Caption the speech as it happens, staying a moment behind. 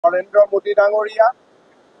নৰেন্দ্ৰ মোদী ডাঙৰীয়া,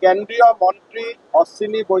 কেন্দ্ৰীয় মন্ত্ৰী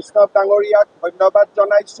অশ্বিনী বৈষ্ণৱ ডাঙৰীয়াক ধন্যবাদ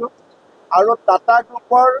জনাইছোঁ আৰু টাটা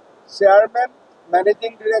গ্ৰুপৰ chairman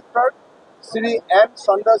managing director Shri N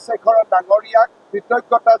Chandrasekhar ডাঙৰীয়াক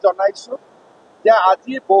কৃতজ্ঞতা জনাইছোঁ যে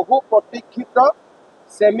আজি বহু প্ৰতীক্ষিত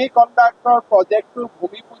ছেমিকণ্ডাক্টৰ প্ৰজেক্টটোৰ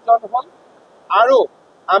ভূমি পূজন হ'ল আৰু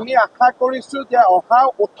আমি আশা কৰিছোঁ যে অহা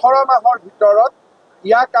 18 মাহৰ ভিতৰত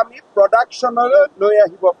ইয়াক আমি প্ৰডাকশ্যনলৈ লৈ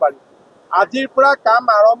আহিব পাৰিম। আজিৰ পৰা কাম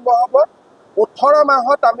আৰম্ভ হ'ব। 18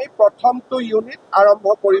 মাহত আমি প্ৰথমটো ইউনিট আৰম্ভ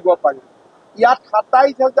কৰিব পাৰিম। ইয়াত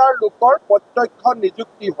 27,000 লোকৰ প্ৰত্যক্ষ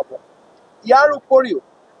নিযুক্তি হ'ব। ইয়াৰ উপৰিও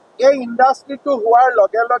এই ইণ্ডাষ্ট্ৰিটো হোৱাৰ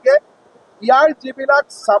লগে লগে ইয়াৰ যিবিলাক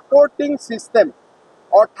ছাপৰ্টিং ছিষ্টেম,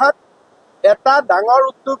 অৰ্থাৎ এটা ডাঙৰ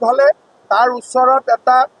উদ্যোগ হ'লে তাৰ ওচৰত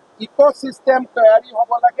এটা ইক'ছিষ্টেম তৈয়াৰী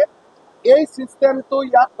হ'ব লাগে। এই ছিষ্টেমটো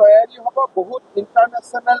ইয়াত তৈয়াৰী হ'ব, বহুত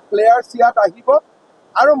ইণ্টাৰনেশ্যনেল প্লেয়াৰ্ছ ইয়াত আহিব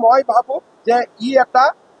আৰু মই ভাবোঁ যে ই এটা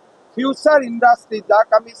ফিউচাৰ ইণ্ডাষ্ট্ৰি, যাক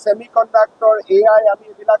আমি ছেমিকণ্ডাক্টৰ AI আমি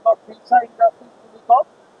এইবিলাকৰ ফিউচাৰ ইণ্ডাষ্ট্ৰি বুলি কওঁ,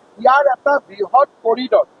 ইয়াৰ এটা বৃহৎ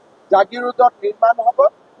কৰিডৰ জাগিৰোডত নিৰ্মাণ হ'ব।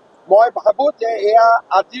 মই ভাবোঁ যে এয়া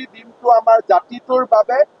আজিৰ দিনটো আমাৰ জাতিটোৰ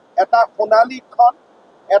বাবে এটা সোণালী ক্ষণ,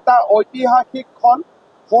 এটা ঐতিহাসিক ক্ষণ,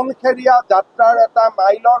 সোণসেৰীয়া যাত্ৰাৰ এটা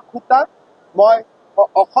মাইলৰ খুঁটা। মই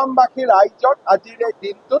অসমবাসী ৰাইজক আজিৰ এই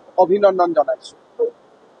দিনটোত অভিনন্দন জনাইছোঁ।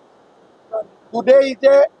 Today is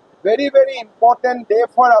a very, very important day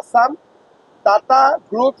for Assam. Tata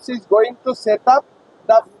Groups is going to set up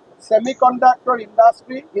the semiconductor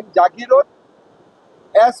industry in Jagiroad.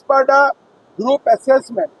 As per the group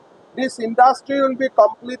assessment, this industry will be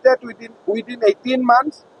completed within 18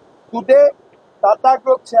 months. Today, Tata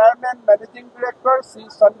Group Chairman, Managing Director, Sri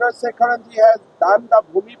Chandrasekharan ji has done the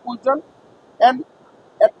Bhumi Pujan, and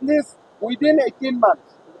at least within 18 months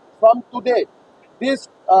from today, this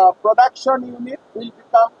production unit will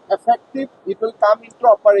become effective. It will come into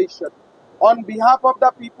operation. On behalf of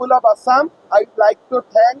the people of Assam, I would like to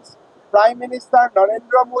thank Prime Minister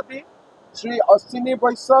Narendra Modi, Shri Ashwini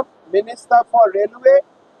Vaishnav, Minister for Railway,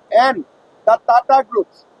 and the Tata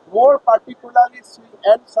Groups, more particularly Shri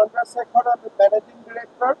N. Chandrasekharan, Managing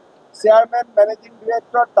Director, Chairman, Managing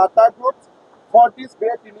Director, Tata Groups, for this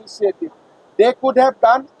great initiative. They could have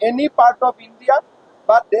done any part of India,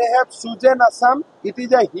 but they have chosen Assam. It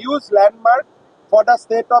is a huge landmark for the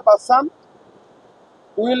state of Assam.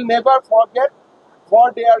 We will never forget for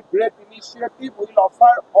their great initiative. We will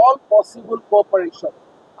offer all possible cooperation.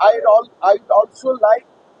 I would also like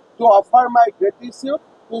to offer my gratitude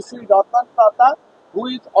to Sri Ratan Tata, who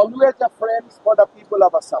is always a friend for the people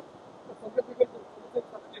of Assam. So this is a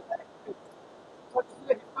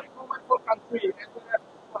historic moment for country as well as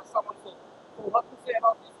for Assam also. So what to say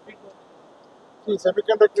about this big moment? See,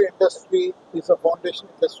 semiconductor industry is a foundation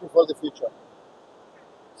industry for the future.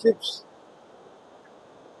 Chips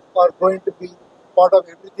are going to be part of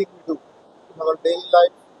everything we do in our daily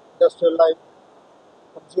life, industrial life,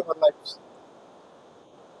 consumer lives.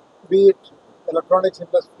 Be it electronics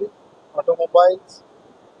industry, automobiles,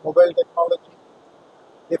 mobile technology,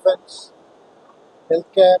 defense,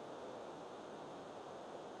 healthcare,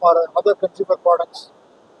 or other consumer products,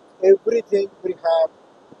 everything will have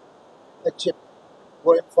a chip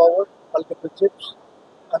going forward, multiple chips,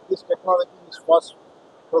 and this technology is fast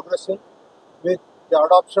progressing. With the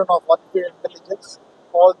adoption of artificial intelligence,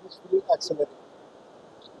 all this will accelerate.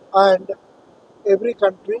 And every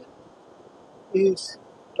country is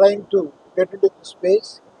trying to get into this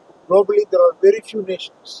space. Globally, there are very few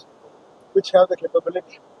nations which have the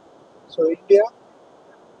capability. So India,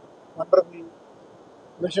 under the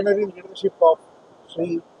visionary leadership of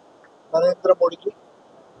Sri Narendra Modi ji,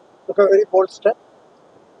 took a very bold step,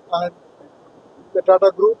 and the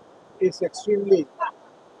Tata Group is extremely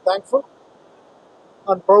thankful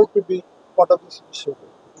and proud to be part of this initiative.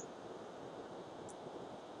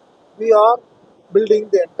 We are building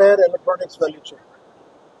the entire electronics value chain.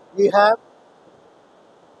 We have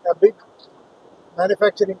a big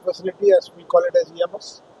manufacturing facility, as we call it as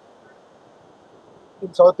EMS,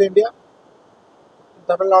 in South India, in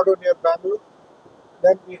Tamil Nadu near Bangalore.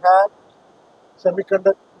 Then we have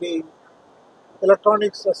the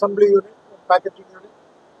electronics assembly unit and packaging unit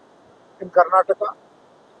in Karnataka.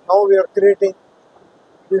 Now we are creating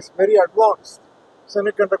this very advanced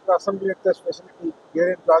semiconductor assembly and test facility here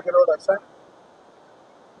in Jagiroad, Assam.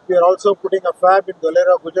 We are also putting a fab in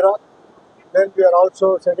Dholera, Gujarat. Then we are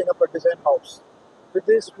also setting up a design house. With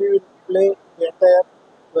this, we will play the entire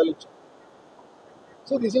value chain.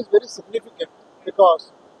 So this is very significant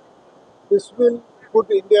because this will put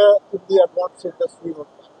India in the advanced industry world.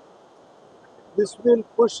 This will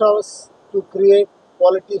push us to create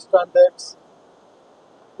quality standards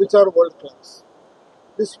which are world class.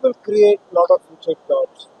 This will create a lot of future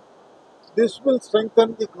jobs. This will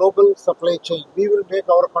strengthen the global supply chain. We will make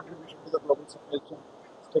our contribution to the global supply chain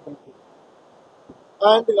stability.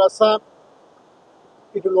 And in Assam,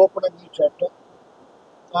 it will open a new chapter.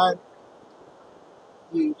 And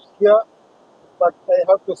here, but I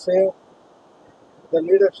have to say, the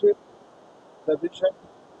leadership, the vision,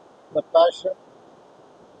 the passion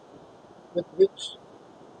with which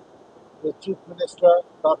the Chief Minister,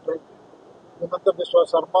 Dr. Himanta Biswa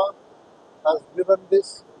Sarma, has driven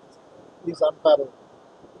this is unparalleled.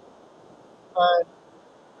 And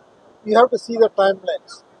we have to see the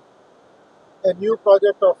timelines. A new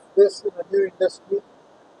project of this in a new industry,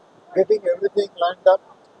 getting everything lined up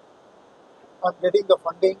and getting the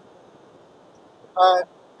funding and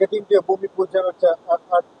getting to a Bhumi Pujan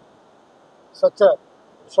at such a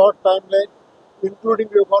short timeline, including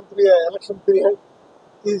we have gone through an election period,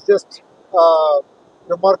 is just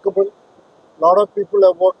remarkable. A lot of people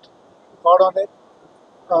have worked hard on it.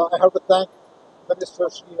 I have to thank Minister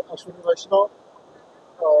Shri Ashwini Vaishnav,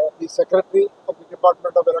 the Secretary of the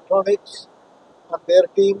Department of Electronics and their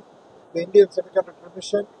team, the Indian Semiconductor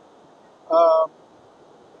Mission, a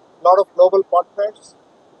lot of global partners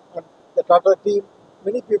and the Tata team.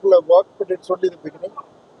 Many people have worked, but it's only the beginning.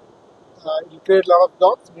 It will create a lot of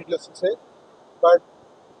jobs, needless to say. But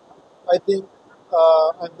I think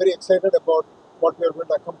I'm very excited about what we are going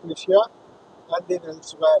to accomplish here and in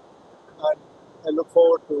elsewhere. And I look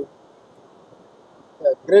forward to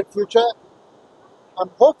a great future.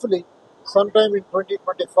 And hopefully, sometime in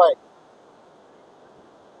 2025,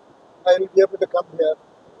 I will be able to come here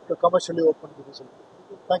to commercially open the facility.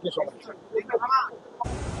 Thank you so much.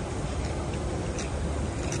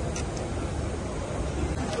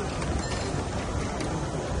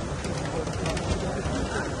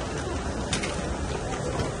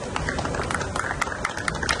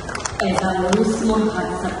 Evaluation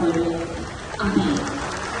Hatsapuri Ami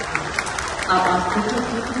Abakutu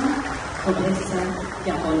Odessa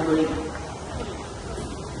Yapolguri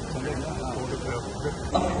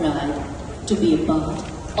of pride to be a part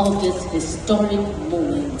of this historic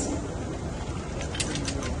moment.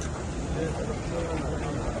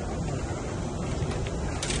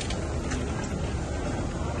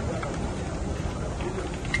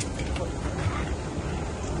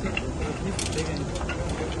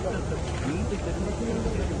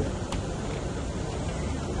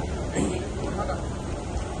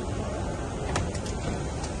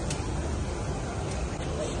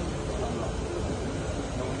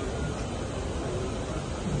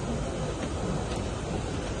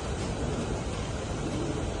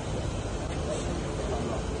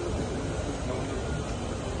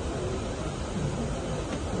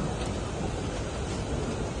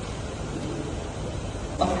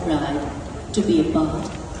 Of pride to be a part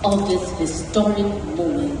of this historic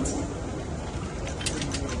moment.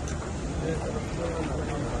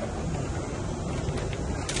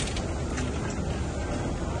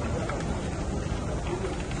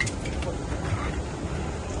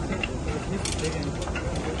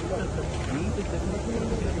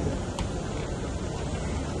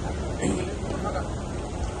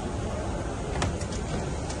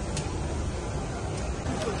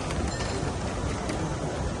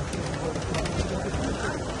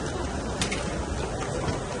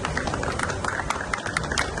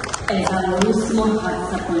 Evaluation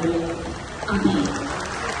Hatsapuri Ami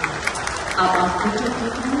Abakutu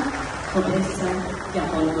Odessa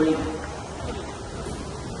Yapolguri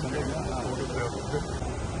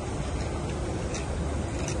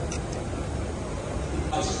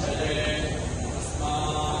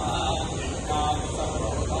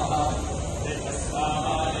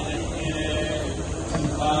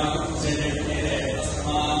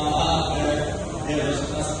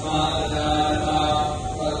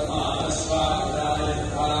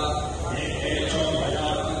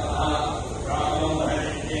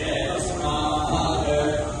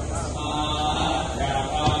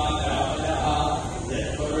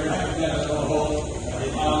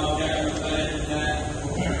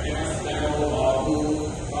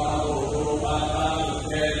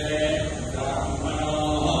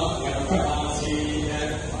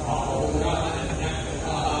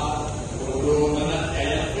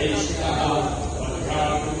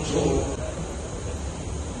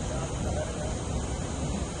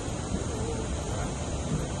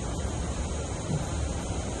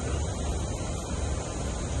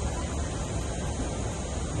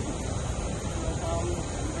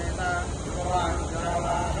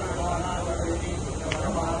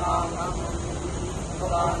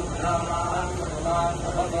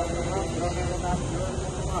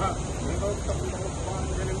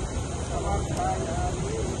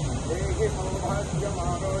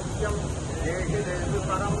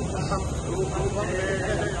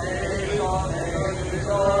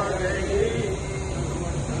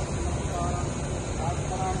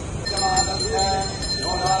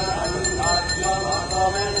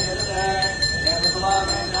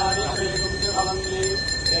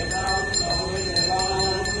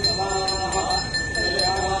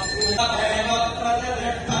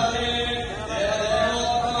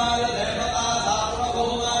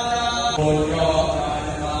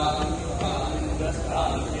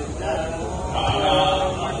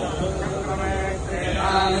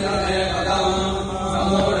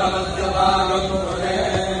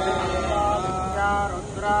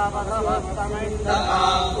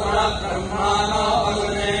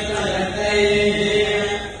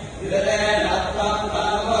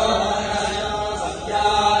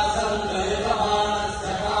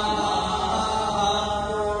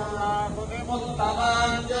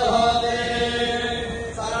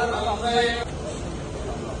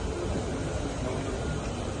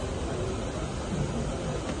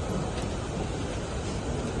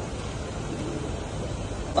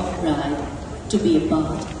Of pride to be a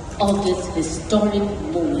part of this historic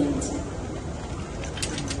moment.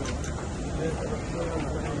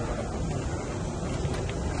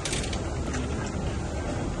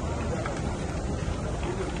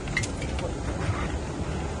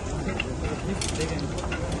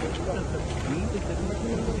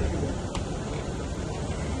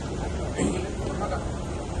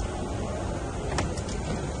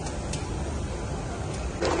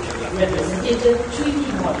 Representative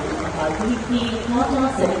Treaty Model of our weekly Tata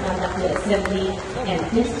Semiconductor Assembly and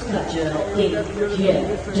Test Structure in here,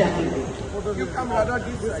 Jagiroad. You come rather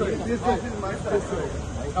this side. This is my side.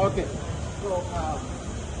 Okay. So,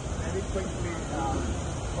 very quickly,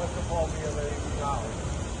 first of all, we are very proud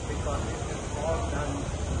because it is all done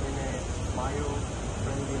in a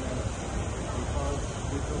bio-friendly manner. Because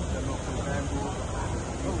we took the local bamboo,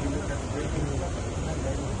 if you look at the building, and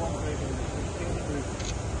then incorporating the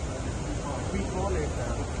sustainability. We call it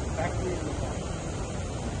factory in the box.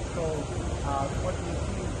 So, what you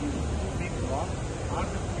see is these two big blocks are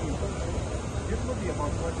the clean rooms. This will be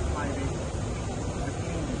about 25 acres. The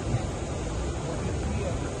clean room. What you see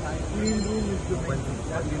at the side, clean room is the main.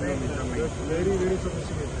 That's very, very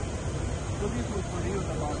sophisticated. So this will produce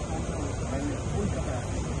about when it's full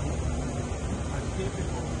capacity, are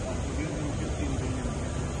capable of producing 15 billion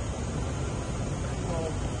liters.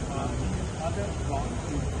 So these other blocks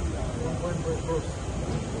you see are 1.4 crores.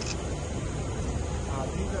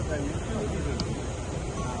 These are the utility buildings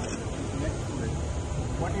next to it.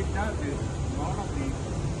 What it does is, a lot of these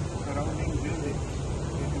surrounding buildings,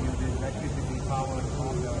 it uses electricity, power,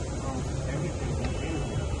 water, everything in here,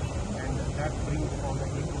 and that brings all the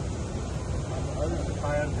ecosystem. All the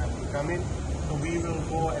fires have to come in, so we will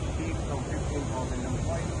go at peak from 15,000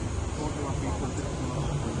 employees, total of ecosystem of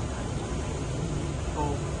the building. So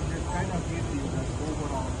this kind of gives you the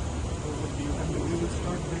overall overview, and we will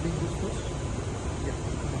start building this first. Yes,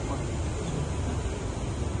 the first.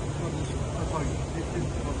 Sorry, this is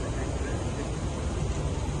for the access.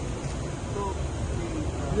 So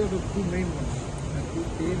these are the two main ones. The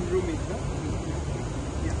main room is the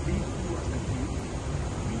yes, these two are the two.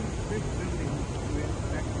 This building will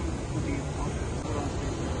actually put in on the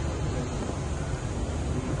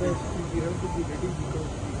because we have to be ready because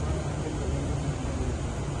we can't handle the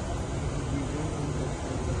we don't want that.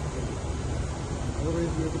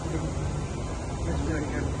 Otherwise we have to put in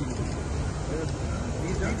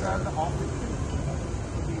these are the offices.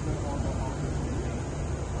 These are all the offices.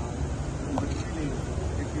 Really,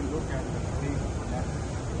 if you look at the space that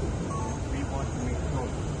we want to make sure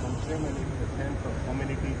from Semiconductor is the sense of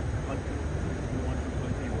community culture we want to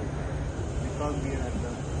cultivate. Because we are at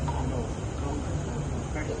the ground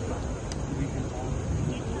spectrum, we can all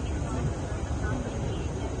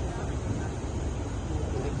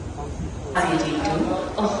Agitator,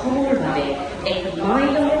 a whole way, a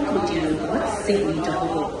mile could you what say me to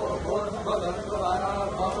hold?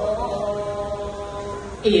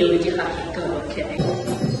 Eu de Hakika, okay.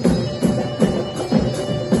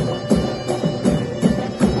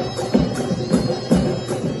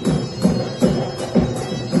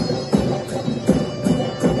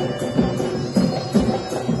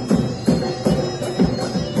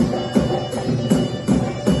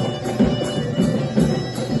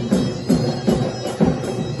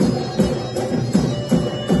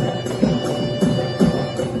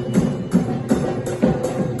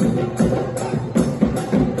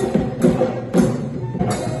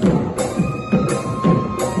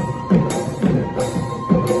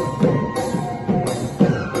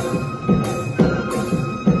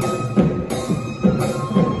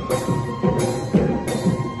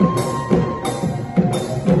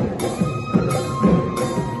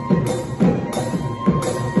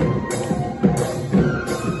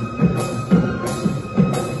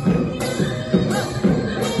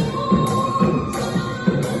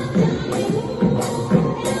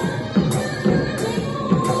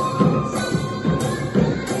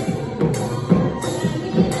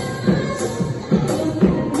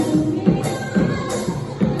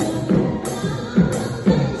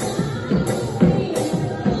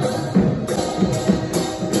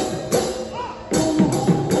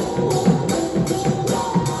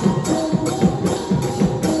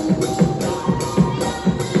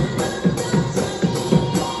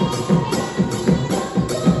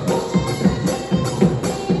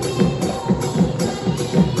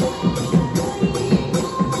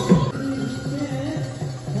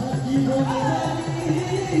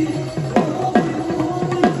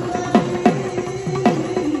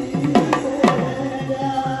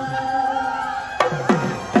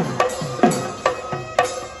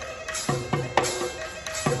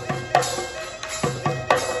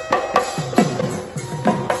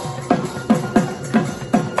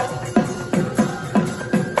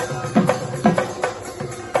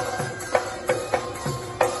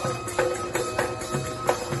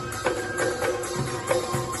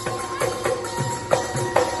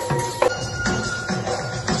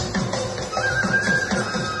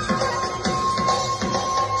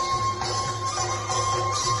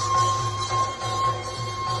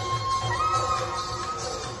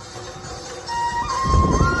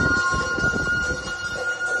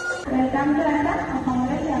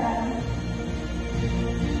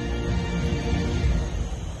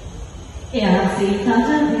 এয়া আছিল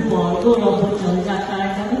tata গ্ৰুপৰ গৌৰৱোজ্জ্বল যাত্ৰাৰ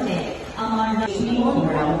লগতে আমাৰ শ্ৰীমন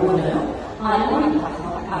মহোদয় আইন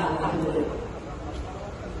ভাষণত আগবাঢ়িবলৈ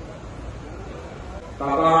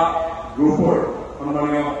টাটা গ্ৰুপৰ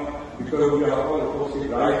সন্মানীয় বিষয়ববীয়াসকল উপস্থিত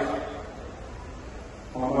ৰাইজ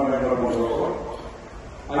সন্মানীয় বন্ধুসকল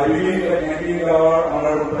I begin by thanking our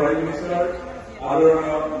Honorable Prime Minister,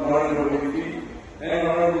 Honorable VP, and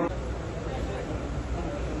Honorable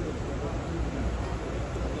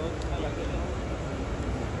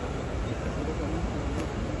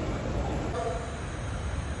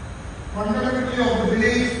fundamentally of the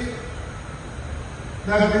belief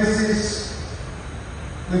that this is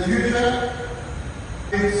the future.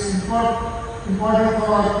 It's important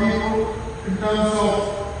for our people in terms of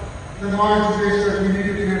the knowledge base that we need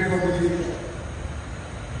to create for the future.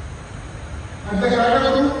 At the Tata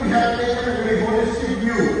Group, we have taken a very holistic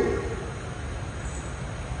view.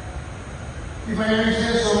 If I may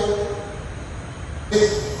say so, we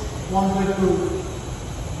wanted to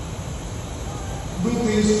do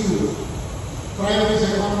things to drive this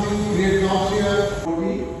economy, create jobs here.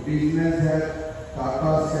 Business has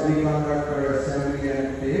Tata Semiconductor Assembly and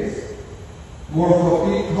Paste. More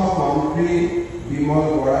Profitha Boundary Bimal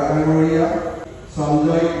Bora Ganoria,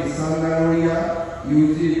 Sanjay Kisan Ganoria,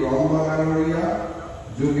 UG Brahma Ganoria,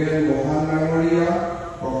 Jugen Mohan Ganoria,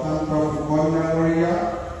 Prashanta Fukan Ganoria,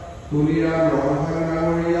 Tulira Rohan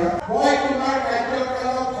Ganoria. Boy Kumar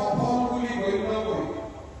Kajakala Kapam Kuli Goinagori.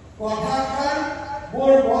 Kothakar,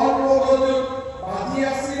 Bor Bor Rogodu, Bati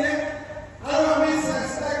Asile, আৰু আমি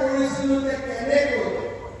চেষ্টা কৰিছিলোঁ যে কেনেকৈ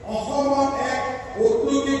অসমত এক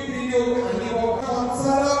ঔদ্যোগিক বিনিয়োগ আনিব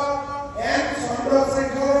সঞ্চালক এন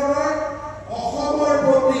চন্দ্ৰশেখৰৰ অসমৰ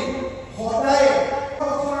প্ৰতি সদায়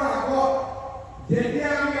বছৰ আগত যেতিয়া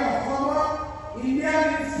আমি অসমত Indian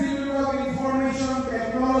institute of information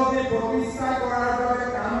technology প্ৰতিষ্ঠা কৰাৰ বাবে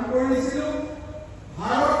কাম কৰিছিলোঁ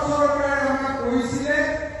ভাৰত চৰকাৰে আমাক কৈছিলে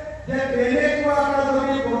যে তেনেকুৱা এটা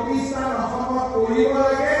যদি প্ৰতিষ্ঠান অসমত কৰিব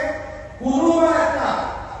লাগে কোনোবা এটা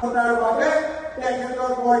তাৰ বাবে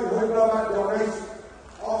তেখেতক মই ধন্যবাদ জনাইছোঁ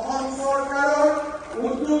অসম চৰকাৰৰ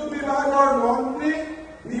উদ্যোগ বিভাগৰ মন্ত্ৰী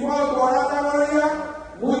বিমল বৰা ডাঙৰীয়া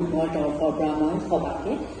ব্ৰাহ্মণ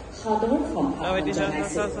সভাকে সাদৰ সম্ভাষণ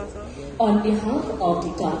জনাইছোঁ। On behalf of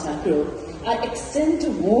the Tata Group, I extend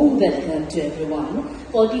a warm welcome to everyone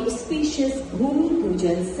for the auspicious Bhumi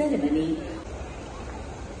Pujan ceremony.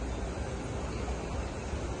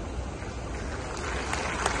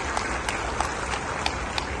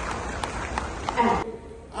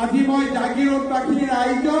 আজি মই জাগিৰোড বাসীৰ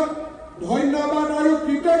ৰাইজক ধন্যবাদ আৰু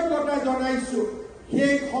কৃতজ্ঞতা জনাইছোঁ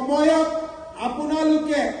সেই সময়ত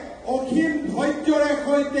আপোনালোকে অসীম ধৈৰ্যৰে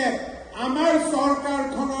সৈতে আমাৰ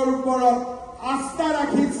চৰকাৰখনৰ ওপৰত আস্থা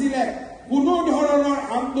ৰাখিছিলে কোনো ধৰণৰ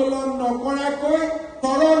আন্দোলন নকৰাকৈ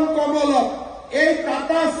তৰণ কমলত এই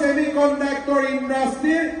টাটা ছেমিকণ্ডাক্টৰ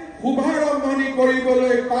ইণ্ডাষ্ট্ৰীৰ শুভাৰম্ভণি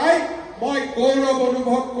কৰিবলৈ পাই মই গৌৰৱ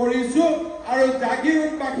অনুভৱ কৰিছোঁ আৰু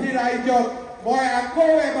জাগিৰোডবাসী ৰাইজক মই আকৌ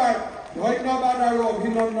এবাৰ ধন্যবাদ আৰু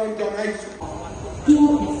অভিনন্দন জনাইছোঁ। Two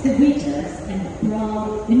exhibitors and the proud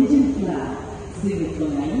Indian flag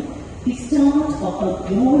signifying the start of a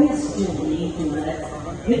glorious journey towards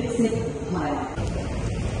Brexit High.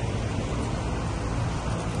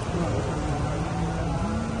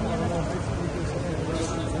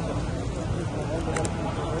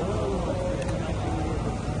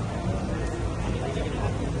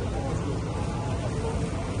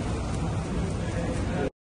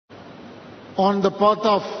 On the path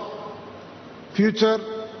of future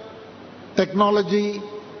technology,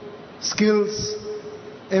 skills,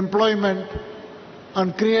 employment, and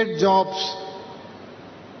create jobs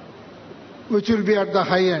which will be at the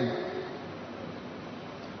high end.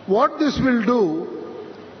 What this will do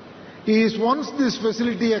is once this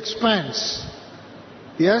facility expands,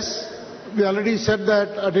 yes, we already said that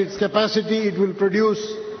at its capacity it will produce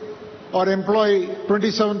or employ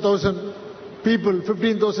 27,000 people,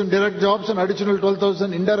 15,000 direct jobs and additional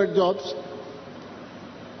 12,000 indirect jobs.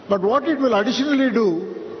 But what it will additionally do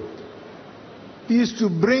is to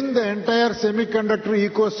bring the entire semiconductor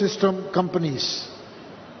ecosystem companies.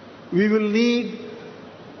 We will need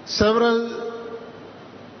several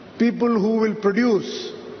people who will produce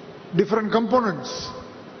different components.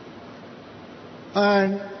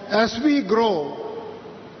 And as we grow,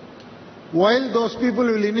 while those people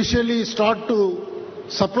will initially start to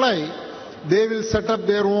supply, they will set up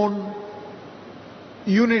their own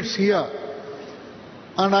units here.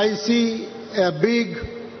 And I see a big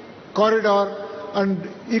corridor and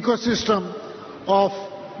ecosystem of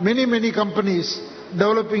many companies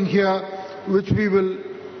developing here which we will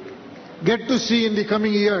get to see in the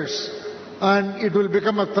coming years, and it will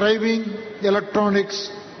become a thriving electronics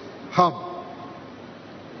hub.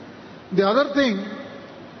 The other thing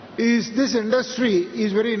is this industry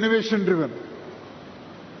is very innovation driven.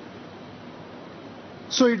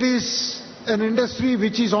 So it is an industry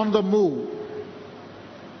which is on the move.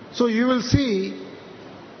 So you will see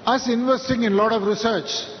us investing in a lot of research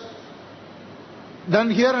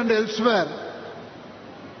done here and elsewhere,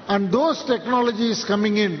 and those technologies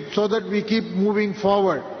coming in so that we keep moving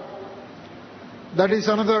forward. That is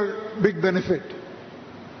another big benefit.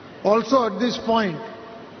 Also at this point,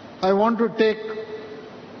 I want to take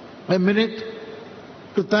a minute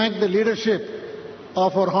to thank the leadership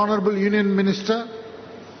of our Honorable Union Minister,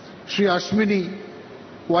 Shri Ashwini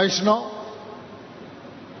Vaishnaw,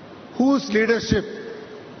 whose leadership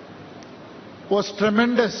was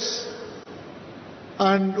tremendous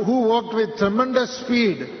and who worked with tremendous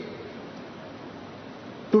speed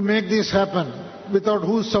to make this happen, without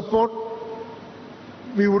whose support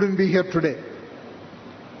we wouldn't be here today.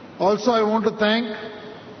 Also, I want to thank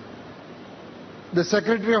the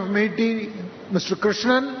Secretary of MeitY, Mr.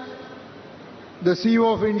 Krishnan, the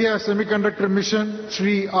CEO of India Semiconductor Mission,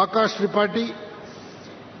 Shri Akash Tripathi.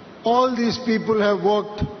 All these people have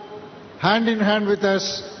worked hand in hand with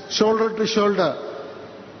us, shoulder to shoulder,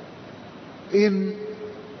 in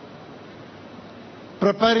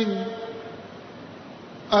preparing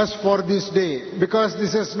us for this day, because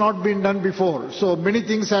this has not been done before. So many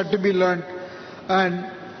things had to be learned,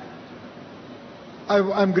 and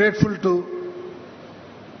I'm grateful to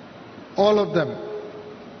all of them.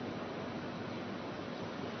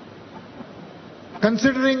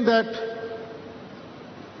 Considering that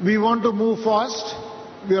we want to move fast,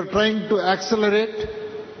 we are trying to accelerate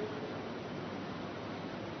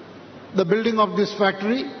the building of this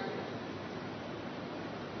factory,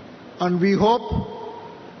 and we hope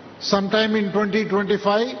sometime in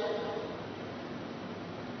 2025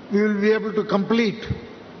 we will be able to complete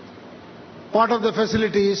part of the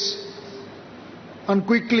facilities and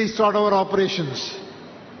quickly start our operations.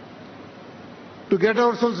 To get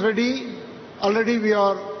ourselves ready, already we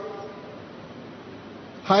are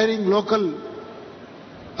hiring local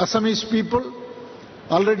Assamese people.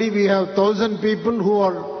 Already we have 1,000 people who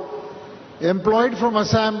are employed from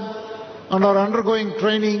Assam and are undergoing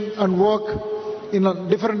training and work in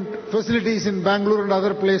different facilities in Bangalore and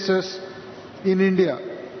other places in India.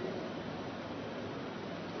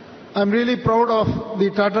 I'm really proud of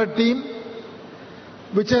the Tata team,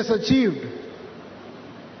 which has achieved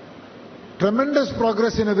tremendous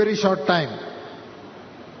progress in a very short time.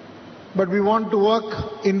 But we want to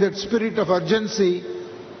work in that spirit of urgency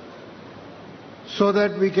so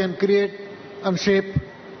that we can create and shape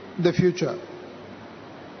the future.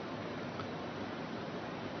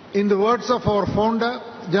 In the words of our founder,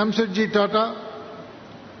 Jamshedji Tata,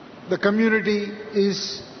 the community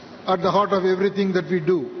is at the heart of everything that we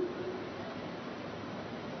do.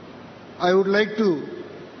 I would like to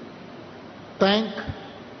thank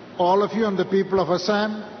all of you and the people of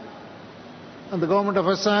Assam and the government of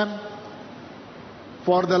Assam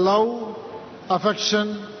for the love,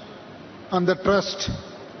 affection and the trust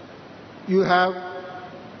you have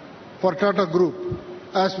for Tata Group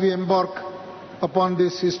as we embark upon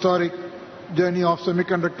this historic journey of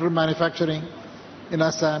semiconductor manufacturing in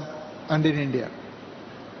Assam and in India.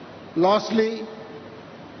 Lastly,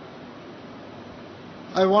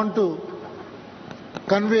 I want to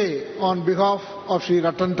convey on behalf of Sri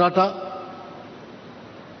Ratan Tata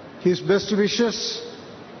his best wishes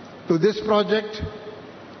to this project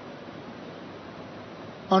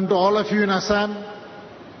and to all of you in Assam,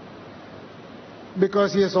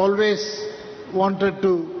 because he has always wanted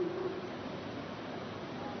to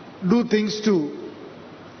do things to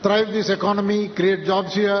thrive this economy, create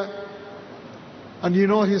jobs here, and you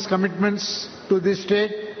know his commitments to this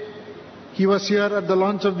state. He was here at the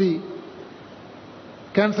launch of the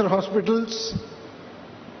cancer hospitals.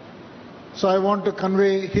 So I want to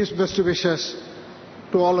convey his best wishes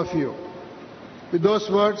to all of you. With those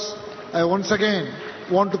words, I once again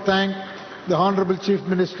want to thank the Honorable Chief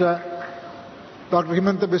Minister, Dr.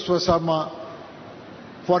 Himanta Biswa Sarma,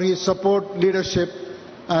 for his support, leadership,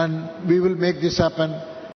 and we will make this happen